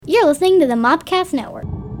listening to the Mopcast Network.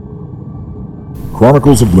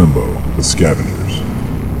 Chronicles of Limbo, the Scavengers.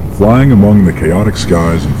 Flying among the chaotic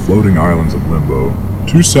skies and floating islands of Limbo,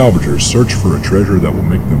 two salvagers search for a treasure that will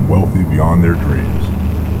make them wealthy beyond their dreams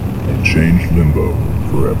and change Limbo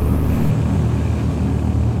forever.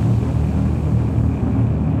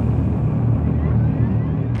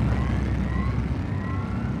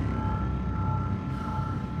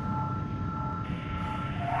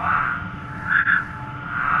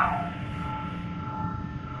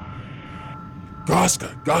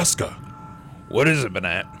 Gazka. What is it,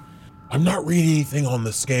 Benat? I'm not reading anything on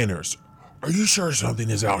the scanners. Are you sure something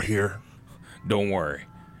is out here? Don't worry.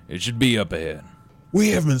 It should be up ahead. We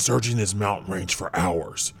have been searching this mountain range for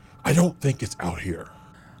hours. I don't think it's out here.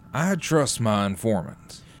 I trust my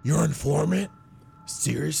informant. Your informant?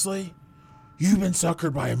 Seriously? You've been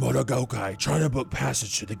suckered by a Motogokai trying to book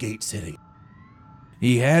passage to the Gate City.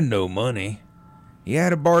 He had no money. He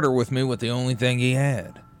had to barter with me with the only thing he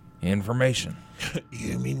had. Information.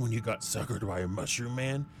 You mean when you got suckered by a mushroom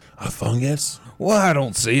man? A fungus? Well, I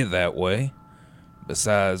don't see it that way.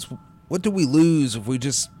 Besides, what do we lose if we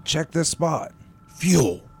just check this spot?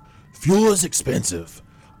 Fuel. Fuel is expensive.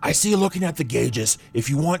 I see you looking at the gauges. If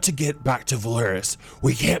you want to get back to Valeris,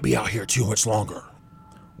 we can't be out here too much longer.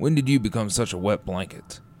 When did you become such a wet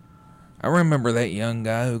blanket? I remember that young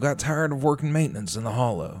guy who got tired of working maintenance in the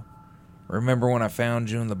Hollow. Remember when I found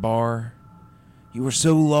you in the bar? You were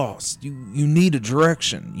so lost. You needed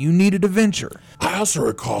direction. You needed adventure. I also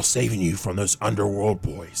recall saving you from those underworld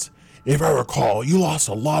boys. If I recall, you lost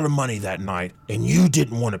a lot of money that night, and you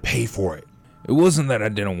didn't want to pay for it. It wasn't that I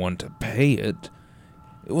didn't want to pay it.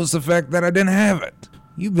 It was the fact that I didn't have it.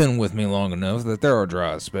 You've been with me long enough that there are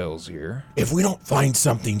dry spells here. If we don't find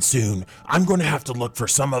something soon, I'm going to have to look for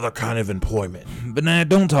some other kind of employment. But nah,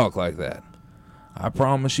 don't talk like that. I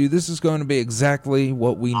promise you this is going to be exactly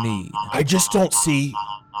what we need. I just don't see...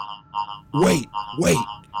 Wait.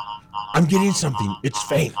 I'm getting something. It's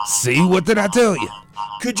faint. See, what did I tell you?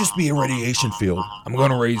 Could just be a radiation field. I'm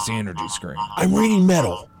going to raise the energy screen. I'm reading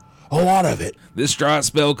metal. A lot of it. This dry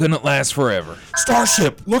spell couldn't last forever.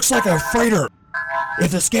 Starship. Looks like a freighter.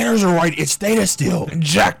 If the scanners are right, it's data still.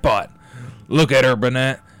 Jackpot. Look at her,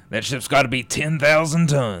 Benat. That ship's got to be 10,000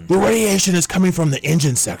 tons. The radiation is coming from the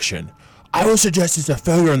engine section. I would suggest it's a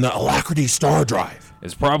failure in the Alacrity star drive.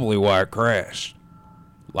 It's probably why it crashed.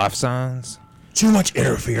 Life signs? Too much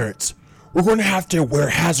interference. We're going to have to wear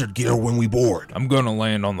hazard gear when we board. I'm going to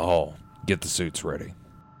land on the hull. Get the suits ready.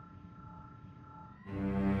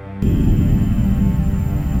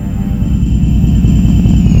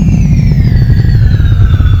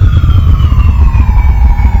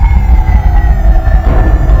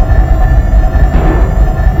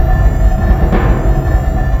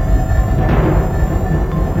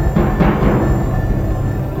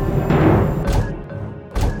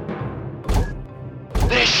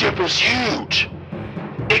 Is huge.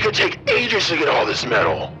 It could take ages to get all this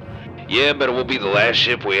metal. Yeah, but it will be the last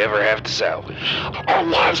ship we ever have to salvage. Our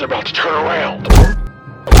lives are about to turn around.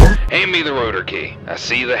 Hand me the rotor key. I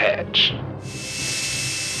see the hatch.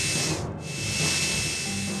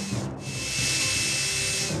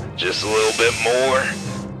 Just a little bit more.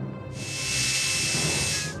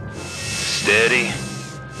 Steady.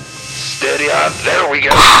 There we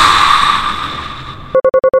go.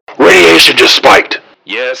 Radiation just spiked.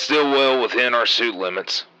 Yeah, still well within our suit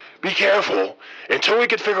limits. Be careful. Until we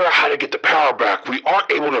can figure out how to get the power back, we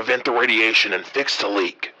aren't able to vent the radiation and fix the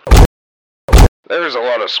leak. There's a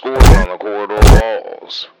lot of scoring on the corridor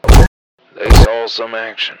walls. They saw some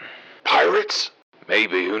action. Pirates?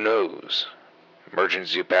 Maybe, who knows?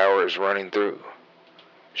 Emergency power is running through.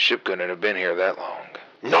 Ship couldn't have been here that long.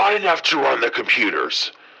 Not enough to run the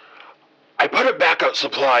computers. I put a backup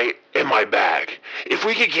supply in my bag. If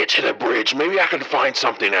we could get to the bridge, maybe I can find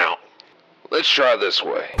something out. Let's try this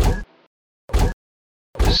way.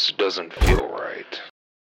 This doesn't feel right.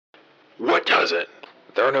 What doesn't?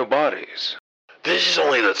 There are no bodies. This is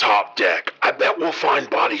only the top deck. I bet we'll find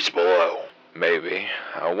bodies below. Maybe.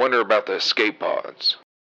 I wonder about the escape pods.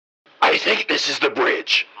 I think this is the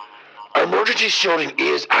bridge. Emergency shielding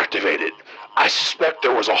is activated. I suspect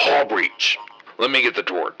there was a hull breach. Let me get the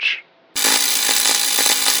torch.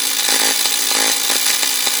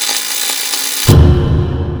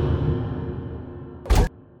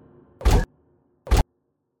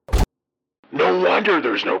 No wonder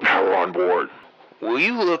there's no power on board. Will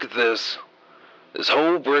you look at this? This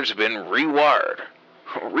whole bridge has been rewired,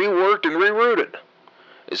 reworked, and rerouted.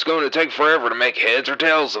 It's going to take forever to make heads or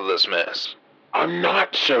tails of this mess. I'm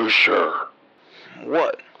not so sure.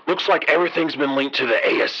 What? Looks like everything's been linked to the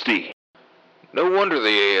ASD. No wonder the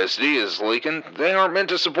ASD is leaking. They aren't meant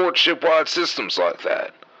to support shipwide systems like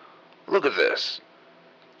that. Look at this.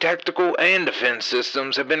 Tactical and defense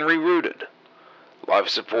systems have been rerouted. Life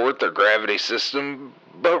support, their gravity system,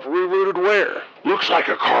 but rerouted where? Looks like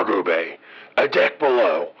a cargo bay. A deck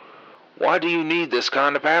below. Why do you need this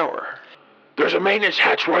kind of power? There's a maintenance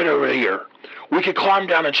hatch right over here. We could climb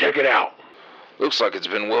down and check it out. Looks like it's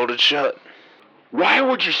been welded shut. Why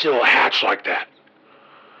would you seal a hatch like that?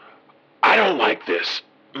 I don't like this.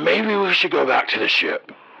 Maybe we should go back to the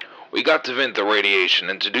ship. We got to vent the radiation,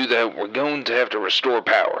 and to do that, we're going to have to restore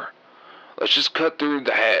power. Let's just cut through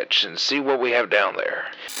the hatch and see what we have down there.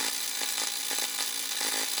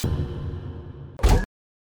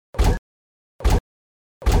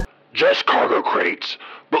 Just cargo crates,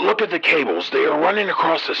 but look at the cables. They are running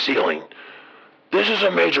across the ceiling. This is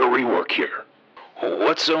a major rework here.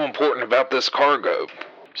 What's so important about this cargo?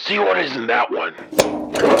 See what is in that one.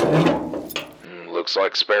 Looks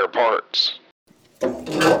like spare parts.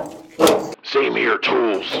 Same here,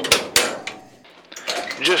 tools.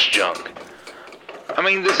 Just junk. I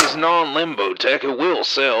mean, this is non-limbo tech. It will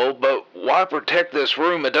sell, but why protect this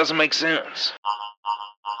room? It doesn't make sense.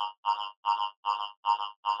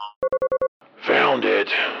 Found it.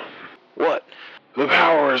 What? The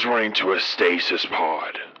power is running to a stasis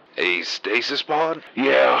pod. A stasis pod?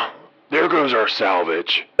 Yeah, there goes our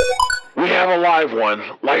salvage. We have a live one.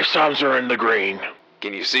 Life signs are in the green.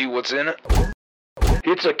 Can you see what's in it?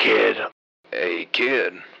 It's a kid. A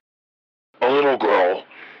kid? A little girl.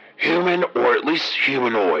 Human, or at least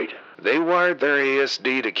humanoid. They wired their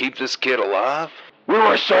ASD to keep this kid alive? We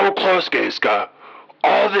were so close, Gaizka.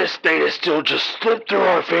 All this data still just slipped through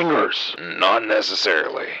our fingers. Not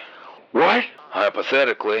necessarily. What?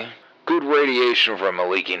 Hypothetically, could radiation from a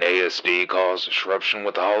leaking ASD cause disruption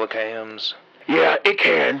with the holocams? Yeah, it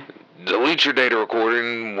can. Delete your data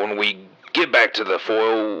recording. When we get back to the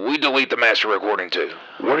foil, we delete the master recording too.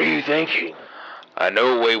 What are you thinking? I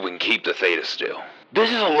know a way we can keep the theta still. This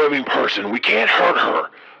is a living person. We can't hurt her.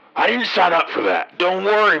 I didn't sign up for that. Don't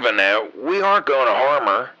worry, Benat. We aren't going to harm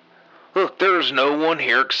her. Look, there's no one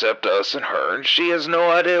here except us and her, and she has no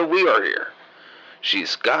idea we are here.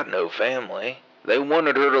 She's got no family. They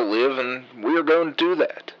wanted her to live, and we are going to do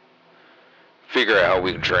that. Figure out how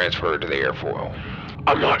we can transfer her to the airfoil.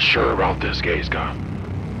 I'm not sure about this, Gaizka.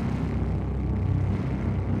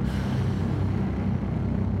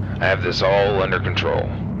 I have this all under control.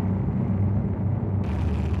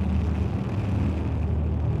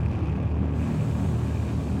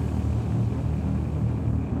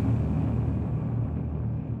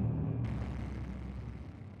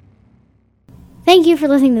 Thank you for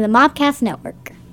listening to the Mopcast Network.